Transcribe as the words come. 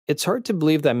It's hard to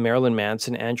believe that Marilyn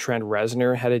Manson and Trent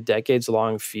Reznor had a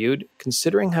decades-long feud,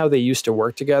 considering how they used to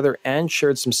work together and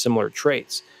shared some similar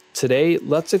traits. Today,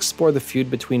 let's explore the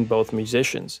feud between both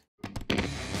musicians.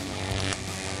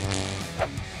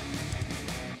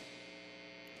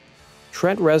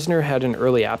 Trent Reznor had an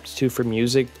early aptitude for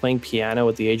music, playing piano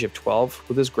at the age of 12,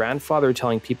 with his grandfather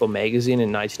telling People magazine in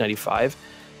 1995.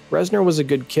 Reznor was a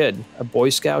good kid, a Boy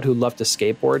Scout who loved to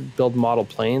skateboard, build model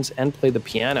planes, and play the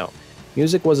piano.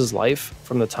 Music was his life.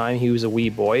 From the time he was a wee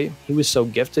boy, he was so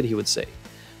gifted, he would say.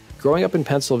 Growing up in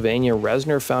Pennsylvania,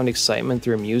 Reznor found excitement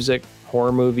through music,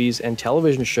 horror movies, and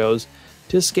television shows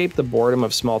to escape the boredom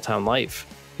of small-town life.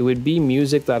 It would be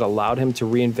music that allowed him to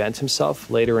reinvent himself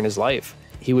later in his life.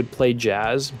 He would play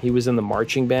jazz, he was in the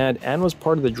marching band, and was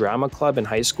part of the drama club in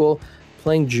high school,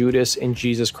 playing Judas in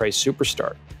Jesus Christ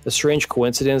Superstar. A strange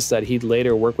coincidence that he'd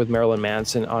later work with Marilyn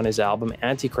Manson on his album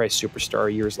Antichrist Superstar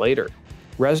years later.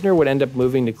 Reznor would end up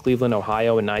moving to Cleveland,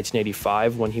 Ohio in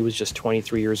 1985 when he was just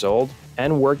 23 years old,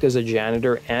 and worked as a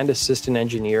janitor and assistant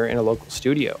engineer in a local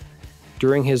studio.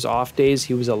 During his off days,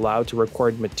 he was allowed to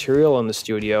record material in the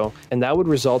studio, and that would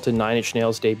result in Nine Inch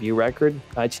Nails' debut record,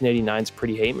 1989's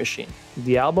Pretty Hate Machine.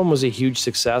 The album was a huge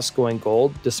success, going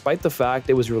gold, despite the fact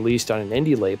it was released on an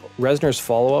indie label. Reznor's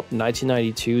follow-up,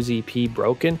 1992's EP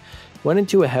Broken, went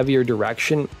into a heavier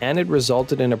direction, and it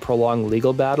resulted in a prolonged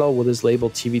legal battle with his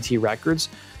label TVT Records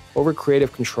over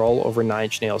creative control over Nine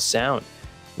Inch Nails' sound.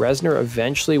 Reznor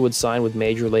eventually would sign with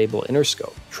major label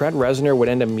Interscope. Trent Reznor would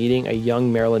end up meeting a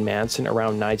young Marilyn Manson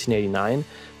around 1989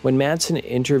 when Manson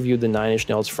interviewed the Nine Inch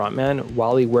Nails frontman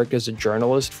while he worked as a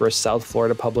journalist for a South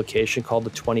Florida publication called the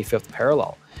 25th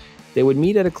Parallel. They would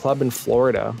meet at a club in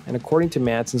Florida, and according to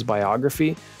Manson's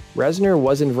biography, Reznor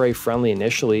wasn't very friendly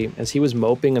initially as he was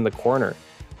moping in the corner,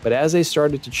 but as they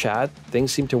started to chat,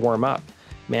 things seemed to warm up.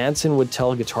 Manson would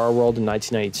tell Guitar World in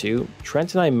 1992,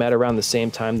 "Trent and I met around the same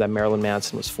time that Marilyn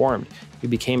Manson was formed. We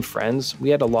became friends, we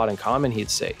had a lot in common," he'd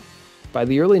say. By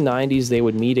the early 90s, they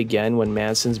would meet again when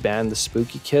Manson's band The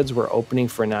Spooky Kids were opening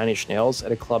for Nine Inch Nails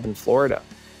at a club in Florida.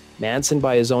 Manson,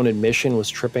 by his own admission, was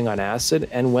tripping on acid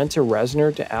and went to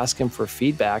Reznor to ask him for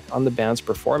feedback on the band's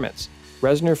performance.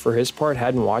 Reznor, for his part,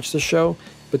 hadn't watched the show,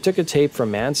 but took a tape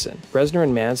from Manson. Reznor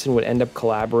and Manson would end up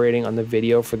collaborating on the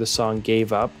video for the song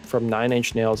Gave Up from Nine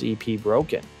Inch Nails' EP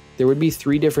Broken. There would be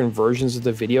 3 different versions of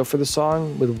the video for the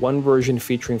song, with one version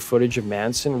featuring footage of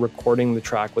Manson recording the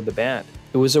track with the band.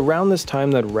 It was around this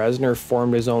time that Reznor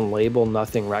formed his own label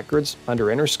Nothing Records under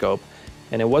Interscope,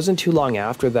 and it wasn't too long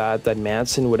after that that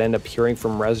Manson would end up hearing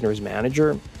from Reznor's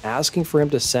manager, asking for him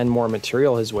to send more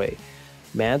material his way.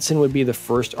 Manson would be the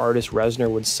first artist Reznor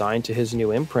would sign to his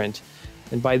new imprint,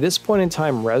 and by this point in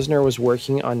time, Reznor was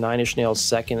working on Nine Inch Nails'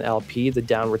 second LP, The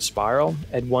Downward Spiral,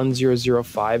 at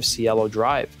 1005 Cielo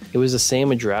Drive. It was the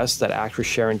same address that actress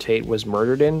Sharon Tate was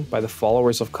murdered in by the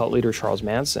followers of cult leader Charles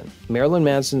Manson. Marilyn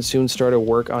Manson soon started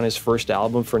work on his first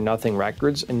album for Nothing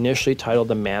Records, initially titled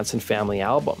the Manson Family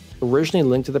Album. Originally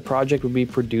linked to the project would be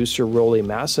producer Rolly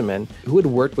Massaman, who had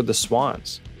worked with the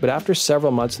Swans. But after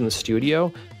several months in the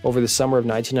studio, over the summer of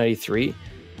 1993,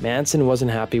 Manson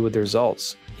wasn't happy with the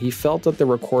results. He felt that the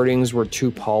recordings were too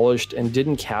polished and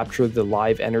didn't capture the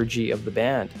live energy of the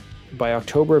band. By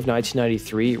October of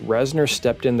 1993, Reznor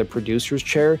stepped in the producer's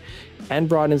chair and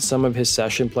brought in some of his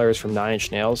session players from Nine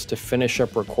Inch Nails to finish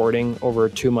up recording over a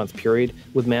 2-month period,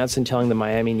 with Manson telling the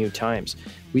Miami New Times,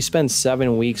 "We spent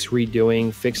 7 weeks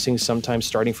redoing, fixing, sometimes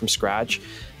starting from scratch.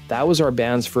 That was our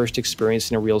band's first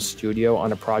experience in a real studio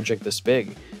on a project this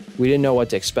big. We didn't know what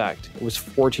to expect. It was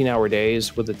 14-hour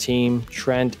days with the team,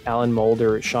 Trent, Alan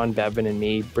Moulder, Sean Bevan, and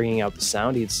me bringing out the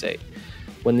sound," he'd say.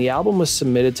 When the album was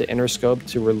submitted to Interscope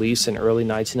to release in early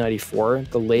 1994,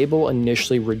 the label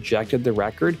initially rejected the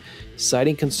record,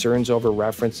 citing concerns over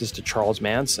references to Charles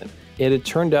Manson. It had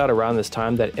turned out around this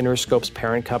time that Interscope's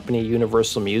parent company,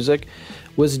 Universal Music,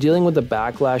 was dealing with the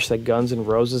backlash that Guns N'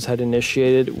 Roses had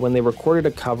initiated when they recorded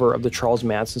a cover of the Charles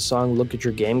Manson song Look at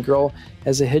Your Game Girl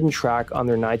as a hidden track on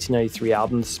their 1993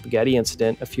 album The Spaghetti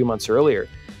Incident a few months earlier.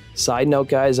 Side note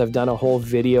guys, I've done a whole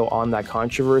video on that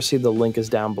controversy, the link is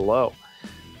down below.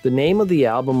 The name of the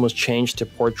album was changed to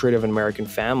Portrait of an American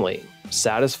Family.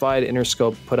 Satisfied,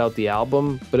 Interscope put out the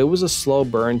album, but it was a slow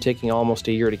burn, taking almost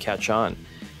a year to catch on.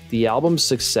 The album's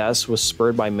success was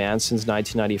spurred by Manson's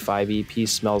 1995 EP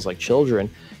Smells Like Children,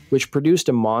 which produced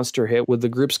a monster hit with the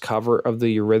group's cover of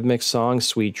the Eurythmics song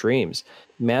Sweet Dreams.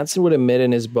 Manson would admit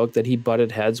in his book that he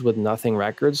butted heads with Nothing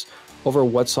Records over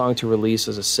what song to release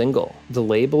as a single. The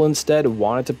label instead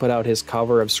wanted to put out his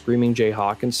cover of Screaming Jay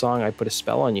Hawkins' song I Put a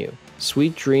Spell on You.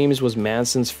 Sweet Dreams was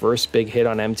Manson's first big hit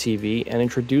on MTV and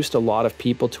introduced a lot of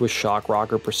people to a shock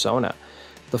rocker persona.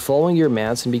 The following year,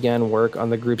 Manson began work on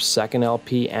the group's second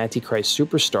LP, Antichrist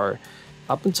Superstar.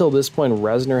 Up until this point,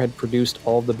 Reznor had produced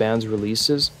all of the band's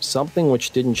releases, something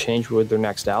which didn't change with their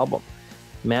next album.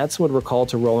 Manson would recall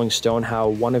to Rolling Stone how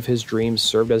one of his dreams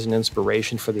served as an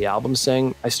inspiration for the album,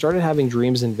 saying, "I started having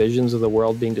dreams and visions of the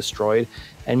world being destroyed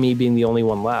and me being the only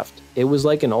one left. It was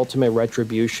like an ultimate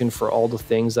retribution for all the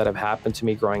things that have happened to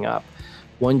me growing up.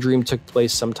 One dream took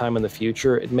place sometime in the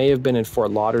future. It may have been in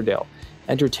Fort Lauderdale.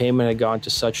 Entertainment had gone to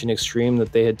such an extreme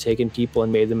that they had taken people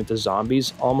and made them into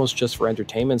zombies, almost just for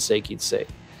entertainment's sake," he'd say.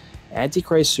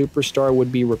 Antichrist Superstar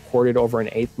would be recorded over an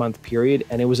 8-month period,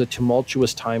 and it was a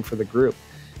tumultuous time for the group.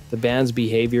 The band's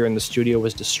behavior in the studio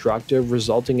was destructive,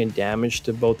 resulting in damage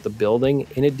to both the building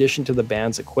in addition to the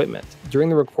band's equipment. During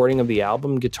the recording of the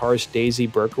album, guitarist Daisy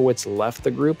Berkowitz left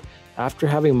the group after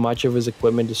having much of his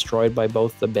equipment destroyed by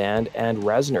both the band and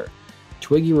Reznor.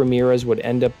 Twiggy Ramirez would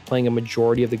end up playing a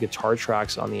majority of the guitar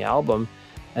tracks on the album,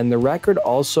 and the record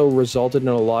also resulted in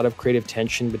a lot of creative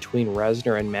tension between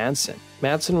Reznor and Manson.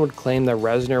 Manson would claim that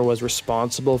Reznor was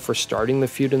responsible for starting the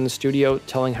feud in the studio,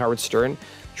 telling Howard Stern,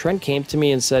 "Trent came to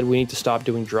me and said we need to stop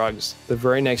doing drugs. The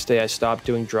very next day I stopped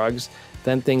doing drugs,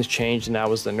 then things changed and I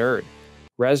was the nerd."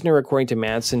 Reznor, according to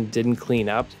Manson, didn't clean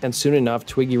up, and soon enough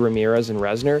Twiggy Ramirez and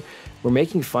Reznor were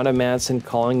making fun of Manson,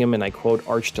 calling him, and I quote,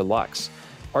 "Arch Deluxe."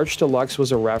 Arch Deluxe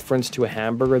was a reference to a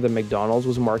hamburger that McDonald's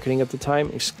was marketing at the time,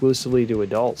 exclusively to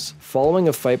adults. Following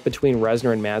a fight between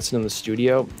Reznor and Manson in the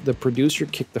studio, the producer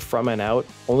kicked the frontman out,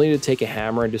 only to take a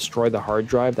hammer and destroy the hard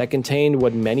drive that contained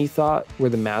what many thought were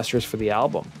the masters for the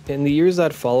album. In the years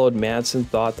that followed, Manson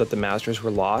thought that the masters were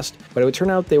lost, but it would turn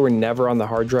out they were never on the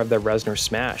hard drive that Reznor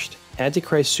smashed.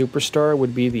 Antichrist Superstar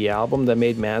would be the album that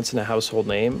made Manson a household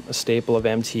name, a staple of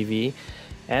MTV,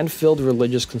 and filled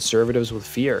religious conservatives with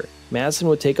fear. Manson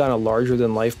would take on a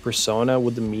larger-than-life persona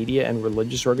with the media and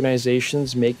religious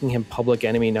organizations, making him public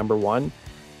enemy number one,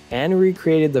 and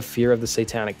recreated the fear of the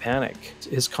satanic panic.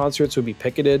 His concerts would be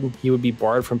picketed, he would be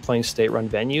barred from playing state-run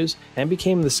venues, and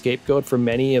became the scapegoat for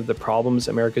many of the problems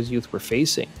America's youth were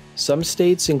facing. Some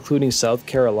states, including South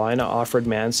Carolina, offered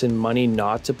Manson money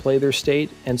not to play their state,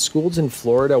 and schools in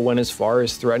Florida went as far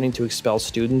as threatening to expel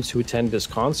students who attended his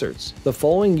concerts. The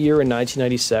following year, in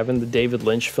 1997, the David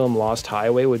Lynch film Lost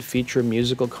Highway would feature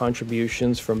musical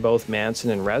contributions from both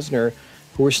Manson and Reznor,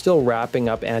 who were still wrapping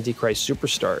up Antichrist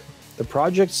Superstar. The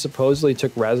project supposedly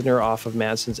took Reznor off of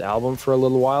Manson's album for a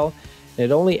little while, and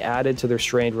it only added to their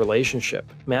strained relationship.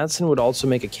 Manson would also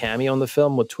make a cameo in the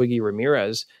film with Twiggy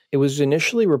Ramirez. It was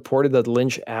initially reported that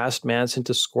Lynch asked Manson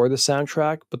to score the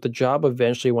soundtrack, but the job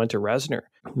eventually went to Reznor.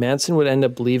 Manson would end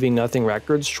up leaving Nothing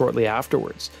Records shortly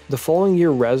afterwards. The following year,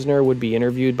 Reznor would be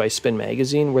interviewed by Spin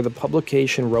magazine, where the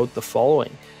publication wrote the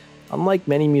following: "Unlike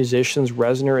many musicians,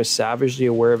 Reznor is savagely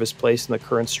aware of his place in the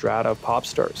current strata of pop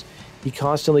stars. He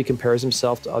constantly compares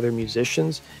himself to other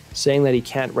musicians, saying that he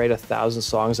can't write 1,000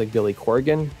 songs like Billy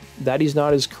Corgan, that he's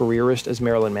not as careerist as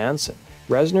Marilyn Manson."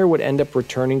 Reznor would end up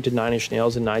returning to Nine Inch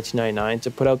Nails in 1999 to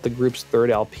put out the group's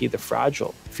third LP, The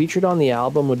Fragile. Featured on the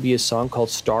album would be a song called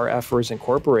Star Effers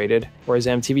Incorporated, or as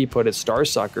MTV put it, Star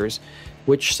Suckers,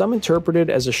 which some interpreted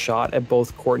as a shot at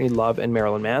both Courtney Love and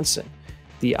Marilyn Manson.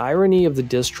 The irony of the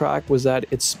diss track was that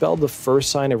it spelled the first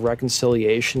sign of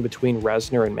reconciliation between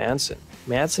Reznor and Manson.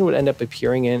 Manson would end up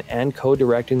appearing in and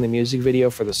co-directing the music video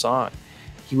for the song.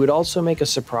 He would also make a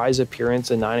surprise appearance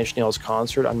at Nine Inch Nails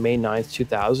concert on May 9,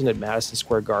 2000 at Madison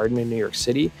Square Garden in New York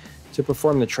City to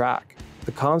perform the track.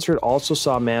 The concert also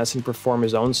saw Manson perform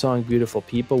his own song Beautiful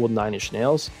People with Nine Inch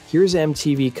Nails. Here's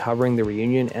MTV covering the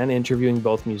reunion and interviewing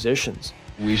both musicians.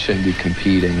 "We shouldn't be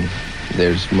competing.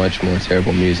 There's much more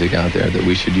terrible music out there that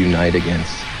we should unite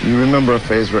against." You remember a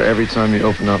phase where every time you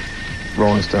open up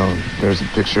Rolling Stone, there's a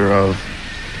picture of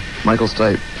Michael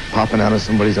Stipe popping out of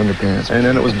somebody's underpants. And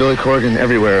then it was Billy Corgan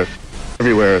everywhere.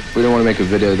 Everywhere. We don't want to make a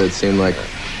video that seemed like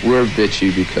we're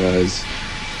bitchy because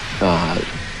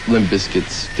Limp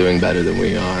Bizkit's doing better than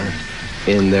we are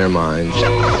in their minds.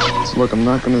 So look, I'm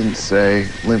not going to say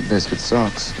Limp Bizkit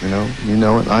sucks, you know? You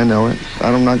know it, I know it.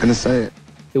 I'm not going to say it.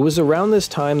 It was around this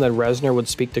time that Reznor would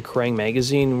speak to Kerrang!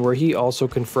 Magazine, where he also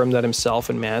confirmed that himself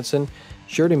and Manson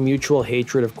shared a mutual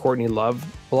hatred of Courtney Love,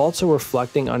 while also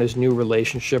reflecting on his new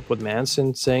relationship with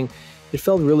Manson, saying, "It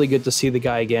felt really good to see the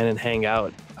guy again and hang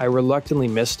out. I reluctantly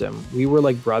missed him. We were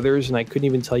like brothers, and I couldn't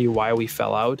even tell you why we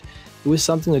fell out. It was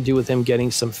something to do with him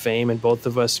getting some fame and both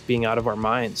of us being out of our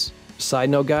minds." Side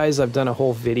note, guys, I've done a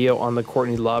whole video on the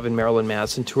Courtney Love and Marilyn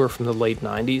Manson tour from the late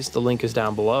 90s. The link is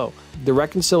down below. The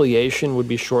reconciliation would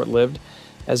be short-lived,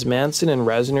 as Manson and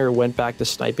Reznor went back to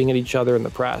sniping at each other in the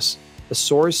press. The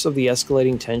source of the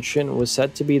escalating tension was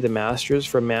said to be the masters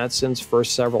from Manson's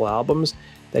first several albums,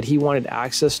 that he wanted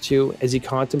access to as he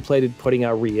contemplated putting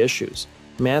out reissues.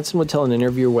 Manson would tell an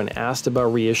interviewer when asked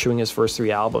about reissuing his first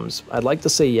 3 albums, "I'd like to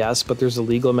say yes, but there's a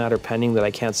legal matter pending that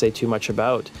I can't say too much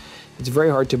about." It's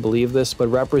very hard to believe this, but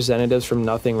representatives from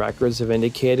Nothing Records have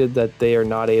indicated that they are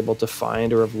not able to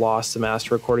find or have lost the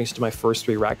master recordings to my first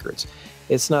 3 records.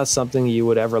 It's not something you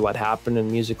would ever let happen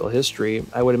in musical history.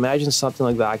 I would imagine something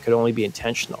like that could only be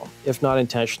intentional. If not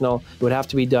intentional, it would have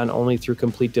to be done only through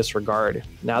complete disregard.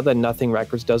 Now that Nothing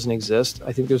Records doesn't exist,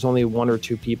 I think there's only 1 or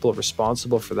 2 people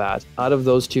responsible for that. Out of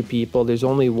those 2 people, there's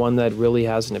only one that really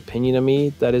has an opinion of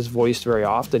me that is voiced very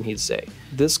often, he'd say.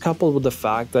 This, coupled with the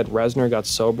fact that Reznor got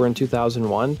sober in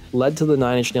 2001, led to the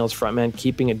Nine Inch Nails frontman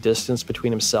keeping a distance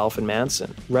between himself and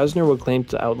Manson. Reznor would claim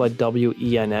to outlet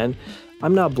WENN.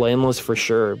 I'm not blameless for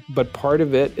sure, but part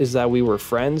of it is that we were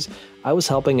friends. I was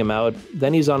helping him out,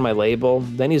 then he's on my label,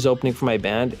 then he's opening for my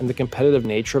band, and the competitive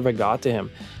nature of it got to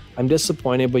him. I'm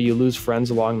disappointed, but you lose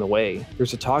friends along the way.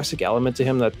 There's a toxic element to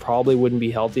him that probably wouldn't be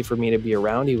healthy for me to be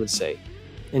around, he would say.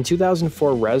 In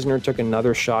 2004, Reznor took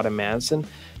another shot at Manson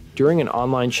during an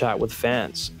online chat with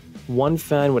fans. One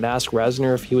fan would ask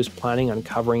Reznor if he was planning on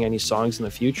covering any songs in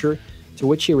the future, to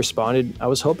which he responded, "I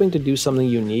was hoping to do something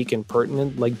unique and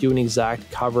pertinent, like do an exact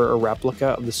cover or replica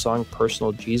of the song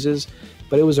Personal Jesus,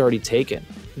 but it was already taken."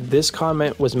 This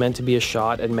comment was meant to be a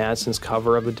shot at Manson's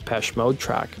cover of the Depeche Mode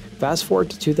track. Fast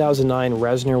forward to 2009,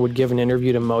 Reznor would give an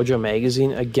interview to Mojo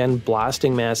magazine, again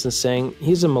blasting Manson, saying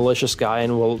he's a malicious guy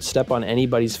and will step on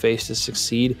anybody's face to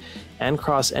succeed and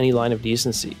cross any line of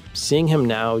decency. Seeing him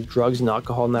now, drugs and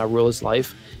alcohol now rule his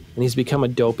life, and he's become a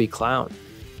dopey clown.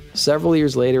 Several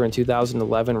years later, in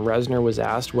 2011, Reznor was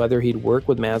asked whether he'd work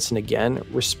with Manson again,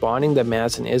 responding that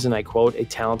Manson is, and I quote, "a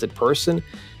talented person,"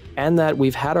 and that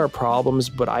 "we've had our problems,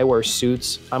 but I wear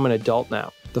suits, I'm an adult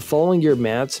now." The following year,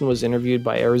 Manson was interviewed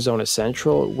by Arizona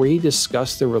Central, where he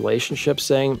discussed their relationship,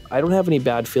 saying, "I don't have any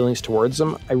bad feelings towards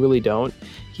him, I really don't.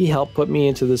 He helped put me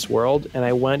into this world, and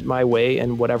I went my way,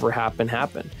 and whatever happened,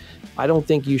 happened. I don't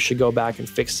think you should go back and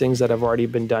fix things that have already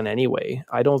been done anyway.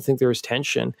 I don't think there's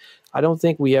tension. I don't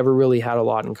think we ever really had a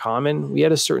lot in common. We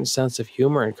had a certain sense of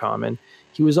humor in common.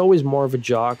 He was always more of a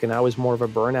jock and I was more of a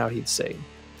burnout," he'd say.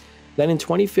 Then in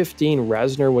 2015,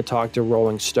 Reznor would talk to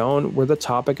Rolling Stone, where the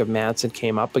topic of Manson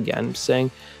came up again,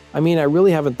 saying, "I mean, I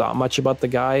really haven't thought much about the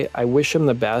guy. I wish him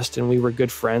the best, and we were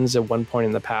good friends at one point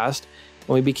in the past,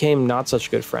 and we became not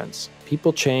such good friends.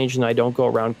 People change, and I don't go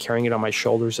around carrying it on my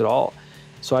shoulders at all.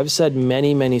 So I've said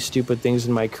many, many stupid things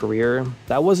in my career.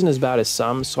 That wasn't as bad as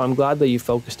some, so I'm glad that you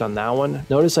focused on that one.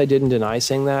 Notice I didn't deny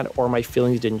saying that, or my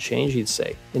feelings didn't change," he'd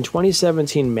say. In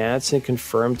 2017, Manson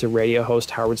confirmed to radio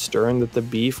host Howard Stern that the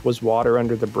beef was water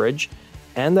under the bridge,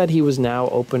 and that he was now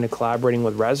open to collaborating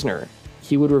with Reznor.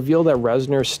 He would reveal that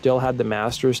Reznor still had the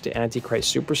masters to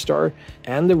Antichrist Superstar,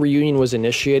 and the reunion was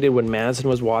initiated when Manson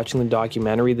was watching the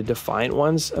documentary The Defiant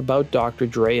Ones about Dr.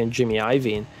 Dre and Jimmy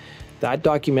Iovine. That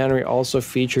documentary also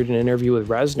featured an interview with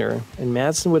Reznor, and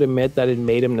Manson would admit that it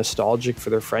made him nostalgic for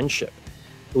their friendship.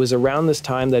 It was around this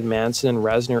time that Manson and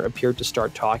Reznor appeared to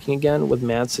start talking again, with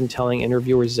Manson telling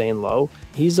interviewer Zane Lowe,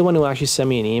 "He's the one who actually sent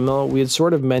me an email. We had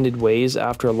sort of mended ways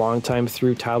after a long time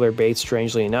through Tyler Bates,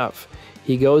 strangely enough.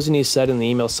 He goes and he said in the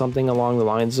email something along the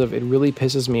lines of, 'It really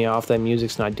pisses me off that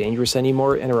music's not dangerous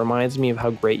anymore, and it reminds me of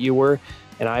how great you were,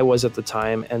 and I was at the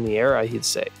time and the era,' he'd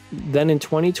say." Then in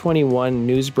 2021,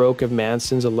 news broke of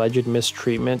Manson's alleged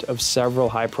mistreatment of several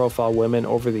high-profile women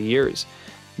over the years.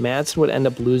 Manson would end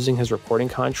up losing his recording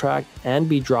contract and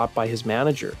be dropped by his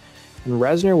manager. And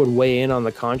Reznor would weigh in on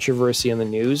the controversy in the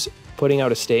news, putting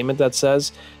out a statement that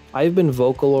says, "I've been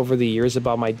vocal over the years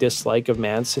about my dislike of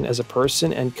Manson as a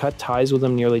person and cut ties with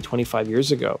him nearly 25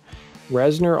 years ago."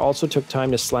 Reznor also took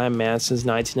time to slam Manson's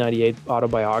 1998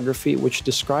 autobiography, which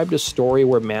described a story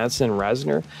where Manson and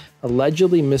Reznor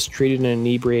allegedly mistreated an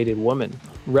inebriated woman.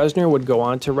 Reznor would go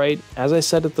on to write, "As I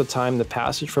said at the time, the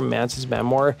passage from Manson's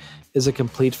memoir is a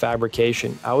complete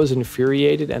fabrication. I was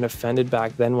infuriated and offended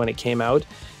back then when it came out,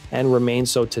 and remain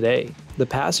so today." The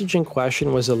passage in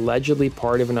question was allegedly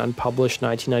part of an unpublished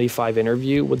 1995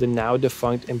 interview with the now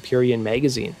defunct Empyrean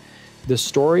magazine. The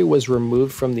story was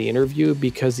removed from the interview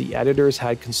because the editors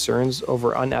had concerns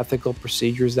over unethical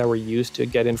procedures that were used to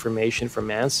get information from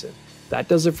Manson. That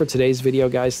does it for today's video,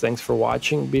 guys. Thanks for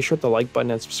watching. Be sure to like button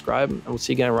and subscribe, and we'll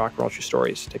see you again in Rock and Roll True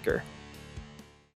Stories. Take care.